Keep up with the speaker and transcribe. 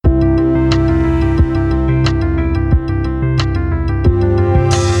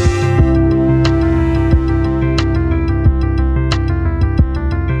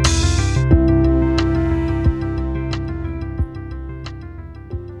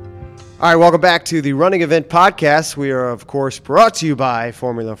All right, welcome back to the Running Event Podcast. We are, of course, brought to you by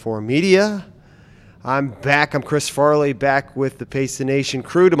Formula 4 Media. I'm back. I'm Chris Farley, back with the Pace the Nation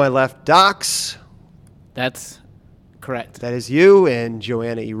crew. To my left, Docs. That's correct. That is you, and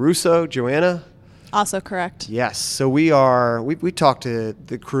Joanna E. Russo. Joanna? Also correct. Yes. So we talked to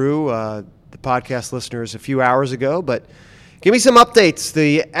the crew, the podcast listeners, a few hours ago, but give me some updates.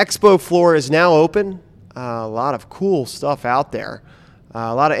 The expo floor is now open. A lot of cool stuff out there.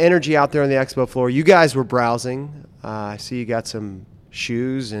 A lot of energy out there on the expo floor. You guys were browsing. I see you got some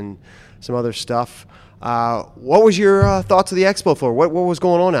shoes and some other stuff. What was your thoughts of the expo floor? What was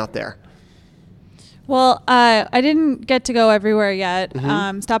going on out there? Well, I didn't get to go everywhere yet.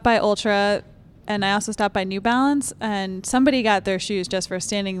 Mm-hmm. Stopped by Ultra, and I also stopped by New Balance, and somebody got their shoes just for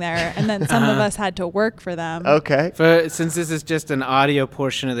standing there, and then some of us had to work for them. Okay. Since this is just an audio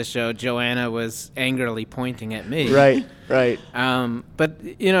portion of the show, Joanna was angrily pointing at me. Right.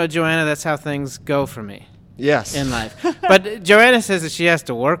 But, Joanna, that's how things go for me. Yes. In life. But Joanna says that she has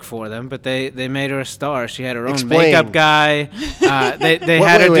to work for them, but they made her a star. She had her own makeup guy. They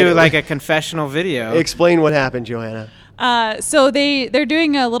had her do like a confessional video. Explain what happened, Joanna. So they're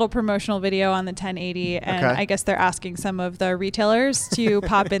doing a little promotional video on the 1080, and Okay. I guess they're asking some of the retailers to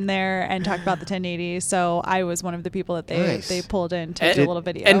pop in there and talk about the 1080. So I was one of the people that they pulled in to do a little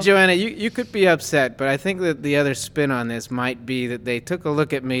video. And Joanna, you could be upset, but I think that the other spin on this might be that they took a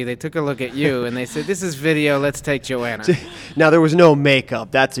look at me, they took a look at you, and they said, "This is video. Let's take Joanna." Now there was no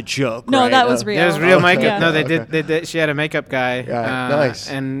makeup. That's a joke. No, right? that was real. There was real makeup. Yeah. No, they did. She had a makeup guy. Yeah, nice.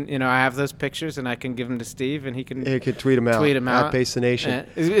 And I have those pictures, and I can give them to Steve, and he can tweet them out. Tweet them out. At Pace the Nation.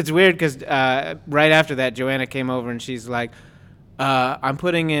 It's weird because right after that, Joanna came over and she's like, "I'm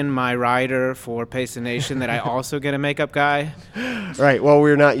putting in my rider for Pace the Nation that I also get a makeup guy." Right. Well,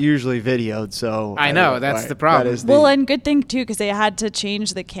 we're not usually videoed, so I know that's the problem. That is And good thing too, because they had to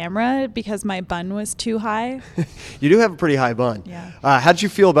change the camera because my bun was too high. You do have a pretty high bun. Yeah. How did you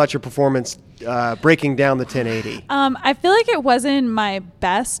feel about your performance breaking down the 1080? I feel like it wasn't my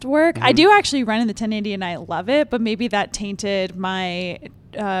best work. Mm-hmm. I do actually run in the 1080 and I love it, but maybe that tainted my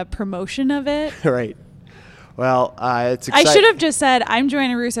promotion of it. Right. Well, it's exciting. I should have just said, I'm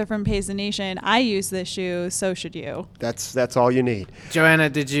Joanna Russo from Pace the Nation. I use this shoe, so should you. That's all you need. Joanna,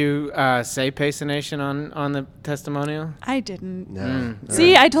 did you say Pace the Nation on the testimonial? I didn't. No.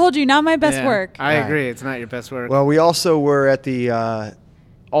 See, I told you, not my best work. I agree. It's not your best work. Well, we also were at the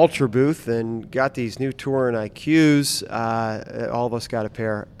Ultra booth and got these new Touring IQs. All of us got a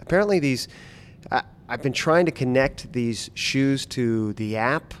pair. Apparently these, I've been trying to connect these shoes to the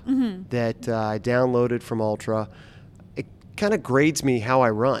app that I downloaded from Ultra. It kind of grades me how I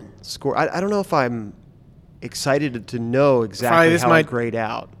run. I don't know if I'm excited to know exactly how I grade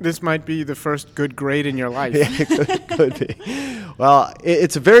out. This might be the first good grade in your life. Yeah, it could be. Well,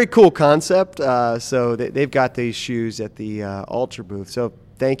 it's a very cool concept. So they've got these shoes at the Ultra booth. So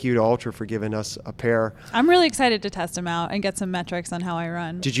thank you to Ultra for giving us a pair. I'm really excited to test them out and get some metrics on how I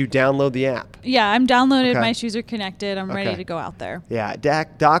run. Did you download the app? Yeah, I'm downloaded. Okay. My shoes are connected. I'm ready to go out there. Yeah,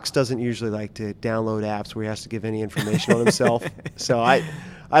 Docs doesn't usually like to download apps where he has to give any information on himself. So I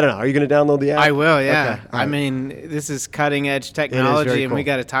don't know. Are you going to download the app? I will, yeah. Okay. I mean, this is cutting-edge technology, and cool. we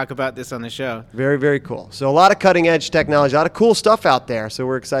got to talk about this on the show. Very, very cool. So a lot of cutting-edge technology, a lot of cool stuff out there. So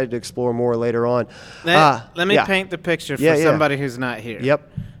we're excited to explore more later on. Let me paint the picture for somebody who's not here. Yep.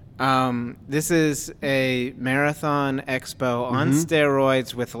 This is a marathon expo on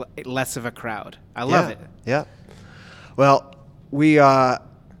steroids with less of a crowd. I love it. Yeah. Well, we are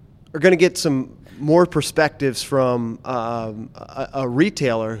going to get some more perspectives from a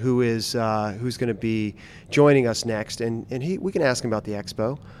retailer who's going to be joining us next, and we can ask him about the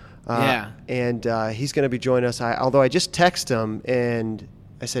expo. And he's going to be joining us. Although I just texted him and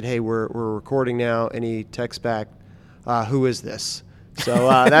I said, "Hey, we're recording now," and he texts back, "Who is this?" So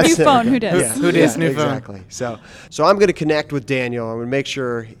that's new phone. Who does? Yeah, who does new phone? Exactly. So I'm going to connect with Daniel. I'm going to make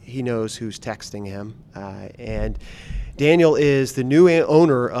sure he knows who's texting him. And Daniel is the new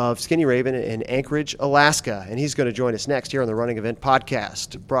owner of Skinny Raven in Anchorage, Alaska, and he's going to join us next here on the Running Event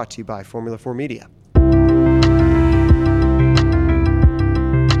Podcast, brought to you by Formula 4 Media.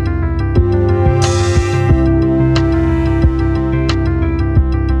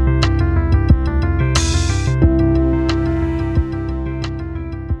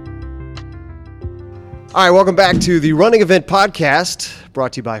 All right, welcome back to the Running Event Podcast,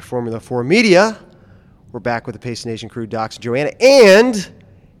 brought to you by Formula 4 Media. We're back with the Pace Nation crew, Docs and Joanna, and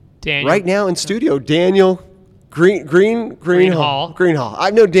Daniel. right now in studio, Daniel Greenhall.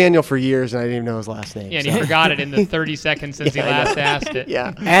 I've known Daniel for years, and I didn't even know his last name. Yeah, and he forgot it in the 30 seconds since he last asked it.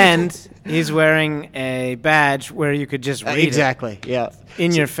 Yeah. And he's wearing a badge where you could just read exactly. Yeah.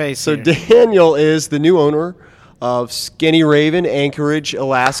 In your face. So Daniel is the new owner of Skinny Raven, Anchorage,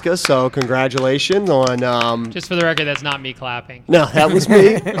 Alaska. So congratulations on. Just for the record, that's not me clapping. No, that was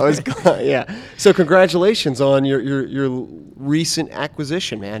me. Yeah. So congratulations on your recent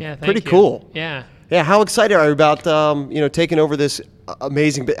acquisition, man. Yeah, pretty cool. Yeah. Yeah. How excited are you about taking over this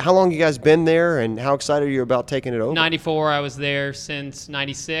amazing? How long you guys been there, and how excited are you about taking it over? 94. I was there since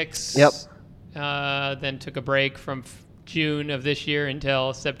 96. Yep. Then took a break from June of this year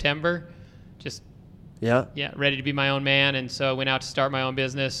until September. Just. Yeah, ready to be my own man, and so went out to start my own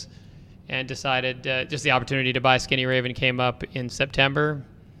business, and decided just the opportunity to buy Skinny Raven came up in September.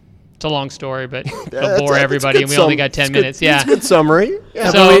 It's a long story, but it'll bore everybody, and we only got 10 minutes. That's a good summary. Yeah.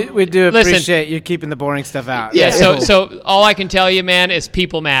 So we do appreciate you keeping the boring stuff out. Yeah. So all I can tell you, man, is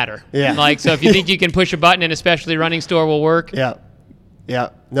people matter. Yeah. So if you think you can push a button and a specialty running store will work. Yeah. Yeah.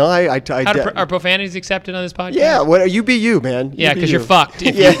 No, are profanities accepted on this podcast? Yeah. You be you, man. Yeah, because you're fucked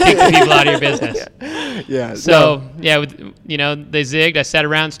if you kick the people out of your business. Yeah. So they zigged. I sat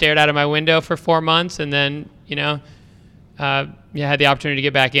around, stared out of my window for 4 months, and then had the opportunity to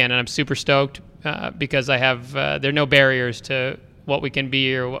get back in, and I'm super stoked because I have there are no barriers to what we can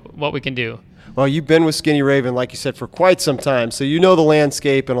be or what we can do. Well, you've been with Skinny Raven, like you said, for quite some time, so you know the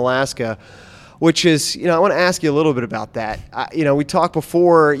landscape in Alaska. Which is, I want to ask you a little bit about that. We talked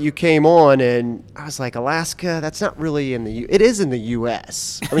before you came on, and I was like, Alaska, that's not really it is in the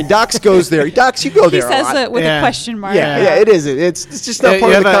U.S. I mean, Docs goes there. Docs, you go there a lot. He says it with a question mark. Yeah, it is. It's just not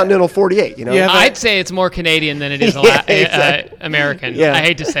part of the Continental 48, I'd say it's more Canadian than it is American. Yeah. I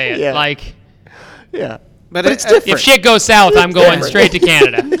hate to say it. Yeah. But it's different. If shit goes south, I'm going straight to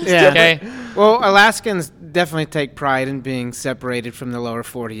Canada. Okay? Well, Alaskans definitely take pride in being separated from the lower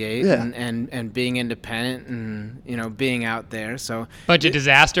 48 and being independent and being out there. So bunch of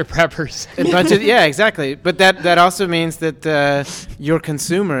disaster preppers. Exactly. But that also means that your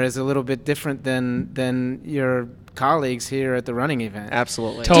consumer is a little bit different than your colleagues here at the running event.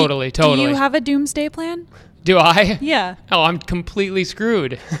 Absolutely. Totally. Do you have a doomsday plan? Do I? Yeah. Oh, I'm completely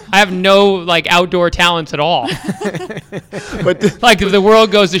screwed. I have no outdoor talents at all. But if the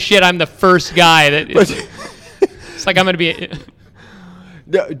world goes to shit, I'm the first guy that. It's like I'm going to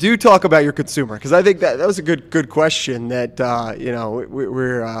be. Do talk about your consumer, because I think that was a good question that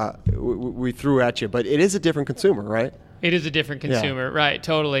we threw at you. But it is a different consumer, right? It is a different consumer, right?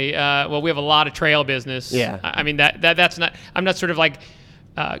 Totally. Well, we have a lot of trail business. Yeah. I mean that's not. I'm not sort of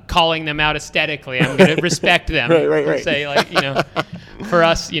calling them out aesthetically. I'm going to respect them. Right. Say for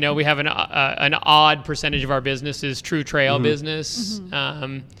us, we have an odd percentage of our business is true trail business.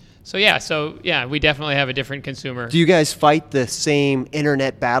 Mm-hmm. So we definitely have a different consumer. Do you guys fight the same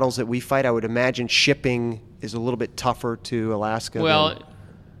internet battles that we fight? I would imagine shipping is a little bit tougher to Alaska. Well,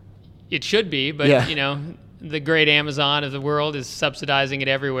 it should be, but the great Amazon of the world is subsidizing it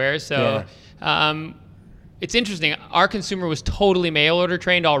everywhere. So it's interesting. Our consumer was totally mail order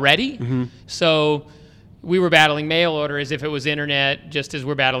trained already. Mm-hmm. So we were battling mail order as if it was internet, just as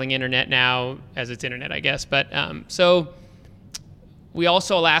we're battling internet now as it's internet, I guess. But so we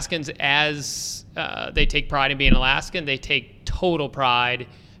also, Alaskans, as they take pride in being Alaskan, they take total pride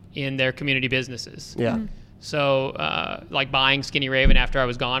in their community businesses. Yeah. Mm-hmm. So buying Skinny Raven after I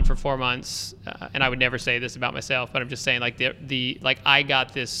was gone for 4 months, and I would never say this about myself, but I'm just saying I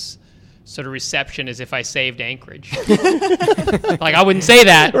got this sort of reception as if I saved Anchorage. I wouldn't say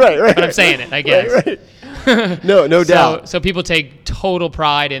that, right, but I'm saying it, I guess. Right. No doubt. So people take total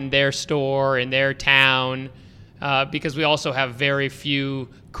pride in their store, in their town, because we also have very few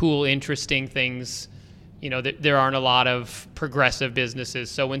cool, interesting things. There aren't a lot of progressive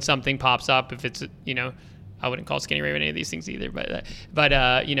businesses. So when something pops up, if it's, I wouldn't call Skinny Raven any of these things either, but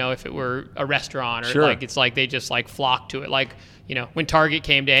if it were a restaurant or it's like they just flock to it. When Target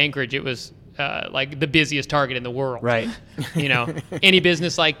came to Anchorage, it was the busiest Target in the world. Right. Any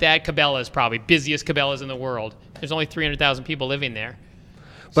business like that, Cabela's probably busiest Cabela's in the world. There's only 300,000 people living there.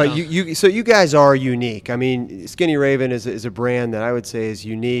 But so you guys are unique. I mean, Skinny Raven is a brand that I would say is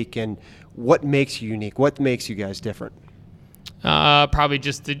unique. And what makes you unique? What makes you guys different? Probably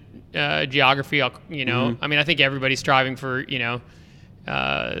just the geography. Mm-hmm. I mean, I think everybody's striving for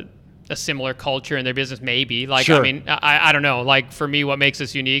a similar culture in their business, maybe. Sure. I mean, I don't know. For me, what makes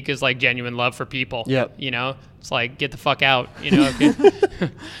us unique is genuine love for people. Yep. It's get the fuck out.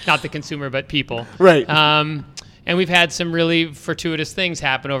 Not the consumer, but people. Right. And we've had some really fortuitous things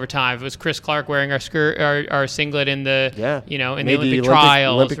happen over time. It was Chris Clark wearing our singlet in the in the Olympic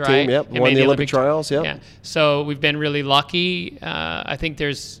trials, right? Team, yep. Won the Olympic trials, yep. Yeah. So we've been really lucky. I think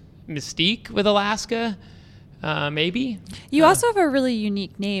there's mystique with Alaska, maybe. You also have a really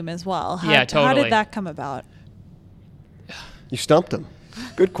unique name as well. Totally. How did that come about? You stumped him.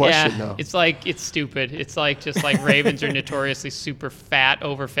 Good question, though. It's stupid. It's just like ravens are notoriously super fat,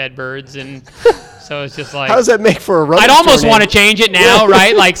 overfed birds, and so it's just like. How does that make for a running? I'd almost want to change it now,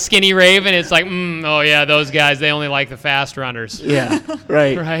 right? Like skinny raven. It's like, oh yeah, those guys, they only like the fast runners. Yeah,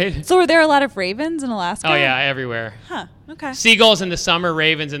 right. Right. So, are there a lot of ravens in Alaska? Oh yeah, everywhere. Huh. Okay. Seagulls in the summer,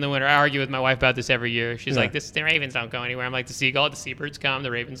 ravens in the winter. I argue with my wife about this every year. She's like, the ravens don't go anywhere. I'm like, the seabirds come,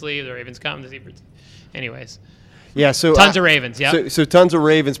 the ravens leave, the ravens come, the seabirds. Anyways. Yeah, so tons of ravens. Yeah. So tons of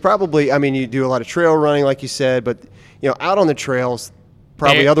ravens. Probably. I mean, you do a lot of trail running, like you said, but out on the trails,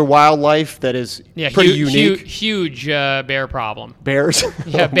 probably other wildlife that is pretty unique. Huge bear problem. Bears.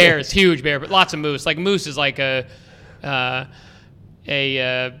 Yeah, bears. Huge bear. But lots of moose. Like moose is like a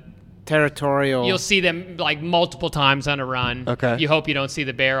territorial. You'll see them like multiple times on a run. Okay. You hope you don't see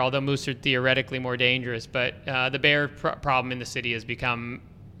the bear, although moose are theoretically more dangerous. But the bear problem in the city has become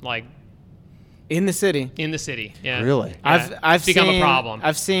like. In the city, yeah. Really? Yeah. I've become seen, a problem.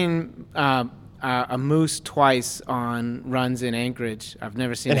 I've seen a moose twice on runs in Anchorage. I've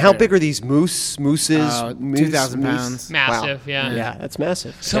never seen. And how big are these mooses? 2,000 pounds. Massive, wow. Yeah, that's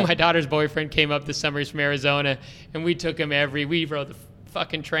massive. So my daughter's boyfriend came up this summer. He's from Arizona, and we took him we rode the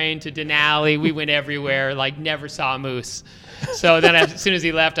fucking train to Denali. We went everywhere, like never saw a moose. So then as soon as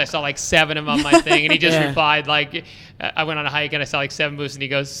he left, I saw like 7 of them on my thing, and he just replied like, I went on a hike and I saw like 7 moose, and he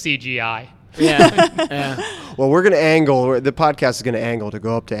goes, CGI. Yeah. Well, we're going to angle. The podcast is going to angle to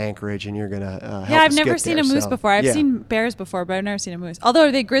go up to Anchorage, and you're going to help Yeah, I've us never get seen there, a moose so, before. I've seen bears before, but I've never seen a moose. Although,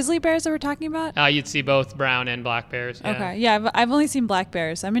 are they grizzly bears that we're talking about? You'd see both brown and black bears. Yeah. Okay. Yeah, I've only seen black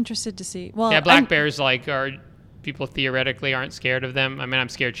bears. I'm interested to see. Well, black bears are people theoretically aren't scared of them. I mean, I'm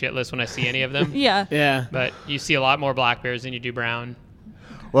scared shitless when I see any of them. Yeah. But you see a lot more black bears than you do brown.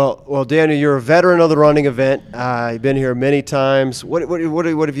 Well, Daniel, you're a veteran of the running event. You've been here many times. What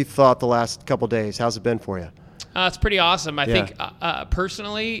have you thought the last couple of days? How's it been for you? It's pretty awesome. I think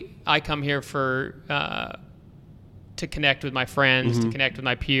personally, I come here to connect with my friends, to connect with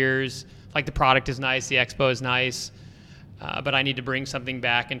my peers. Like the product is nice, the expo is nice, but I need to bring something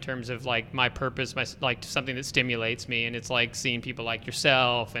back in terms of like my purpose, like something that stimulates me. And it's like seeing people like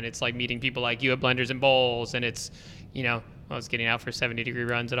yourself, and it's like meeting people like you at Blenders and Bowls, and it's I was getting out for 70-degree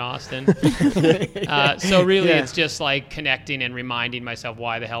runs in Austin. So really it's just like connecting and reminding myself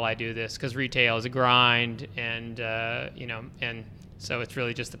why the hell I do this, because retail is a grind, and and so it's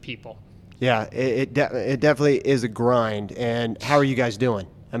really just the people. Yeah, it definitely is a grind. And how are you guys doing?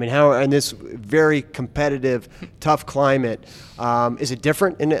 I mean, how in this very competitive, tough climate, is it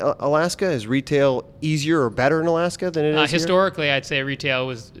different in Alaska? Is retail easier or better in Alaska than it is historically, I'd say retail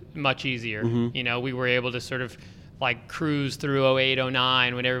was much easier. We were able to sort of like cruise through 08,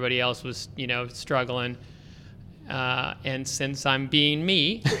 09 when everybody else was, struggling. And since I'm being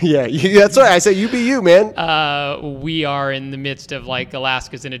me. Yeah, that's right. I said you be you, man. We are in the midst of like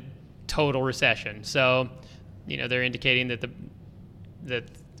Alaska's in a total recession. So, they're indicating that that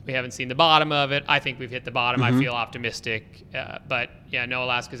we haven't seen the bottom of it. I think we've hit the bottom. I feel optimistic. But yeah, no,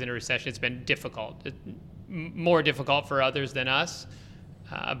 Alaska's in a recession. It's been difficult, more difficult for others than us.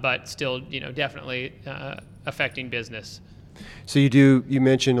 But still, definitely affecting business. So you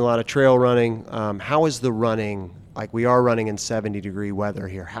mentioned a lot of trail running. How is the running? Like we are running in 70-degree weather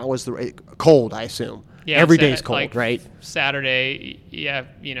here. How is the cold? I assume. Yeah, every day's cold, like right? Saturday,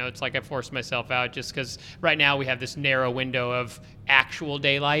 it's like I forced myself out just because right now we have this narrow window of actual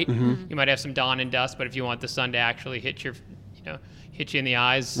daylight. You might have some dawn and dusk, but if you want the sun to actually hit you in the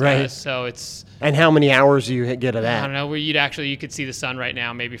eyes, right? So it's. And how many hours do you get of that? I don't know. Where you could see the sun right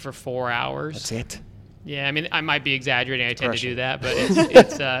now maybe for 4 hours. That's it. Yeah, I mean, I might be exaggerating. I tend to do that, but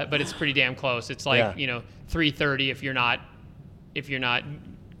it's pretty damn close. It's like 3:30 if you're not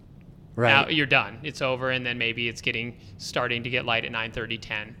right. out, you're done. It's over, and then maybe it's starting to get light at 9:30,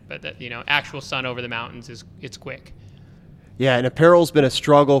 10. But actual sun over the mountains it's quick. Yeah, and apparel's been a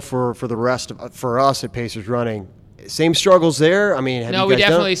struggle for us at Pacers Running. Same struggles there. I mean, we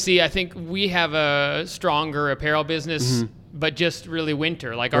definitely see. I think we have a stronger apparel business, but just really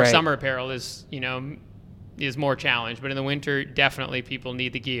winter. Like our summer apparel is more challenged, but in the winter, definitely people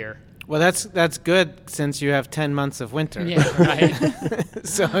need the gear. Well, that's good since you have 10 months of winter. Yeah, right.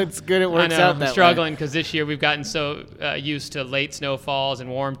 So it's good it works I know, out that I'm struggling because this year we've gotten so used to late snowfalls and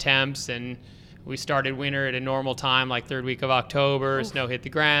warm temps, and we started winter at a normal time, like third week of October. Snow hit the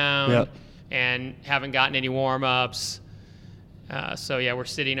ground. Yep. and haven't gotten any warm-ups. So yeah, we're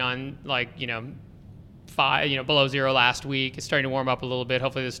sitting on below zero last week. It's starting to warm up a little bit.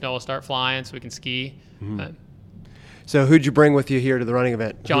 Hopefully the snow will start flying so we can ski. Mm-hmm. So who'd you bring with you here to the running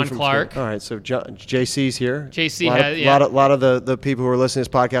event? John Clark. All right, so JC's here. JC a lot of the people who are listening to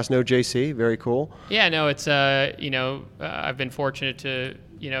this podcast know JC. Very cool. Yeah, no, it's I've been fortunate to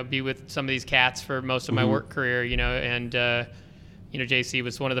be with some of these cats for most of my work career. And JC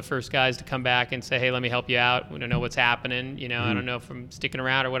was one of the first guys to come back and say, hey, let me help you out. We don't know what's happening. I don't know if I'm sticking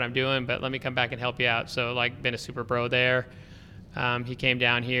around or what I'm doing, but let me come back and help you out. So been a super bro there. He came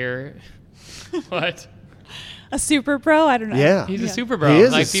down here. What? A super pro? I don't know. Yeah. He's a super bro. He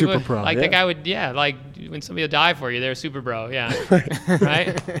is a super pro. The guy would, when somebody will die for you, they're a super bro. Yeah.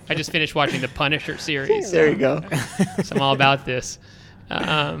 Right? I just finished watching the Punisher series. There you go. So I'm all about this.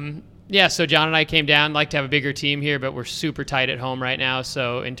 So John and I came down. Like to have a bigger team here, but we're super tight at home right now.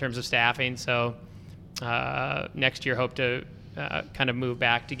 So in terms of staffing, next year hope to kind of move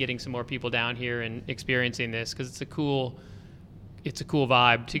back to getting some more people down here and experiencing this, because it's a cool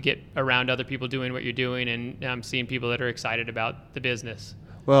vibe to get around other people doing what you're doing, and seeing people that are excited about the business.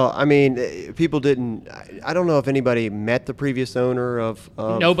 Well, I mean, people didn't. I don't know if anybody met the previous owner of.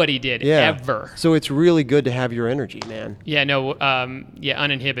 Nobody did ever. So it's really good to have your energy, man. Yeah. No.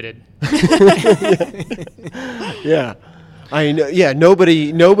 Uninhibited. Yeah.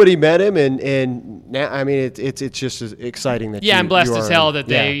 Nobody met him, and now I mean it's just as exciting that. Yeah, I'm blessed as hell that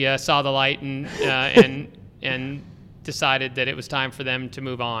they saw the light and decided that it was time for them to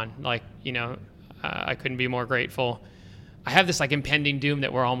move on. I couldn't be more grateful. I have this impending doom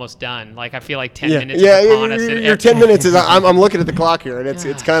that we're almost done. I feel like 10 minutes is upon us. Your 10 minutes is. I'm looking at the clock here, and it's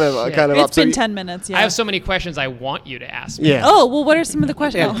kind of up. It's been 10 minutes. Yeah. I have so many questions I want you to ask me. Yeah. Oh well, what are some of the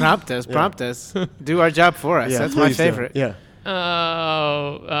questions? Yeah, prompt us. Do our job for us. That's my favorite. Yeah.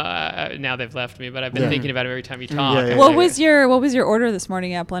 Now they've left me, but I've been thinking about it every time you talk. Yeah. What was your order this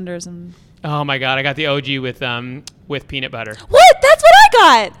morning at Blenders? And oh my God, I got the OG with peanut butter. What? That's what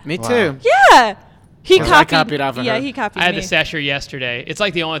I got. Me too. Yeah. He copied off of her. Yeah, he copied me. I had the Sesher yesterday. It's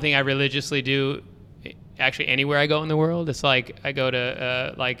the only thing I religiously do. Actually, anywhere I go in the world, it's I go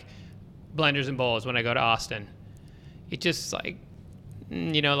to Blenders and Bowls when I go to Austin. It just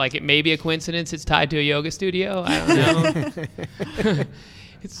it may be a coincidence it's tied to a yoga studio. I don't know.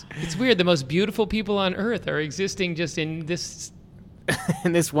 It's weird. The most beautiful people on earth are existing just in this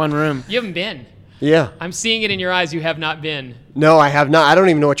in this one room. You haven't been. Yeah. I'm seeing it in your eyes. You have not been. No, I have not. I don't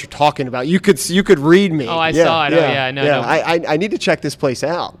even know what you're talking about. You could read me. Oh, I saw it. Yeah, No. I need to check this place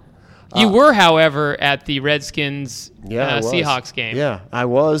out. You were, however, at the Redskins Seahawks game. Yeah, I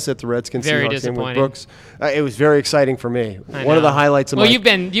was at the Redskins very Seahawks game with disappointing. Brooks. It was very exciting for me. One of the highlights of my... Well, you've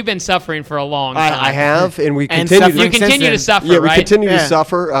been suffering for a long time. I have, and we and continue. You continue to suffer, yeah, we right? continue to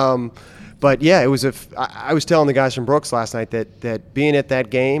suffer. But yeah, it was I was telling the guys from Brooks last night that being at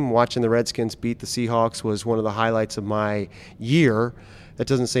that game, watching the Redskins beat the Seahawks, was one of the highlights of my year. That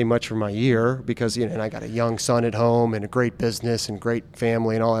doesn't say much for my year because and I got a young son at home and a great business and great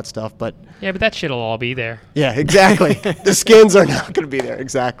family and all that stuff. But yeah, but that shit'll all be there. Yeah, exactly. The Skins are not going to be there.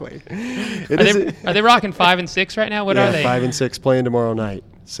 Exactly. Are they rocking 5 and 6 right now? What are they? 5 and 6 playing tomorrow night.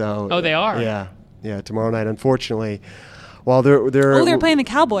 So. Oh, they are. Yeah, tomorrow night. Unfortunately. While they're playing the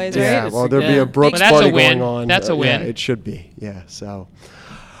Cowboys, right? Yeah, well, there'll be a Brooks party going on. That's a win. Yeah, it should be. Yeah, so.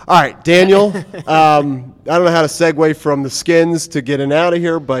 All right, Daniel, I don't know how to segue from the Skins to getting out of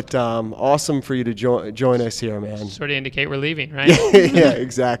here, but awesome for you to join us here, man. Sort of indicate we're leaving, right? Yeah,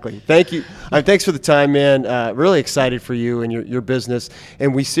 exactly. Thank you. Thanks for the time, man. Really excited for you and your business.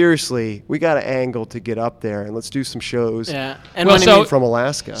 And we got an angle to get up there, and let's do some shows. Yeah. And from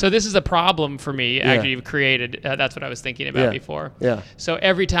Alaska. So this is a problem for me, actually, you've created. That's what I was thinking about before. Yeah. So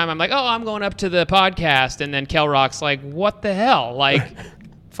every time I'm like, I'm going up to the podcast, and then Kel Rock's like, what the hell?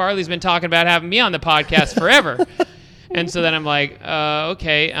 Farley's been talking about having me on the podcast forever. And so then I'm like,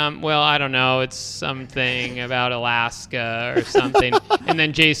 okay, well, I don't know. It's something about Alaska or something. And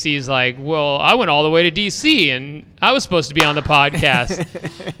then JC's like, well, I went all the way to D.C. and I was supposed to be on the podcast.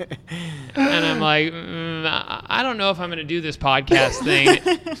 And I'm like, I don't know if I'm going to do this podcast thing.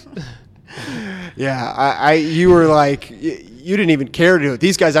 Yeah, you were like, you didn't even care to do it.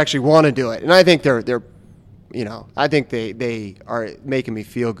 These guys actually want to do it. And I think they're I think they are making me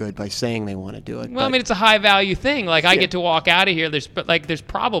feel good by saying they want to do it. Well, I mean, it's a high value thing. I get to walk out of here. There's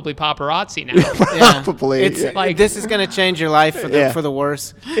probably paparazzi now. Probably. It's this is going to change your life for the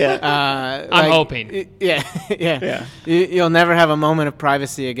worse. Yeah. I'm hoping. Yeah. You'll never have a moment of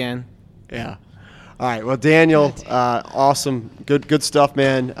privacy again. Yeah. All right. Well, Daniel, awesome. Good stuff,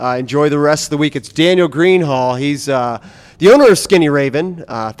 man. Enjoy the rest of the week. It's Daniel Greenhall. He's the owner of Skinny Raven.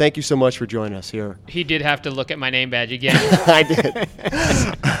 Thank you so much for joining us here. He did have to look at my name badge again. I did.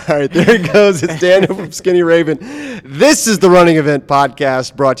 All right, there he goes. It's Daniel from Skinny Raven. This is the Running Event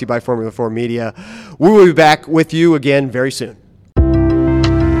Podcast brought to you by Formula 4 Media. We will be back with you again very soon.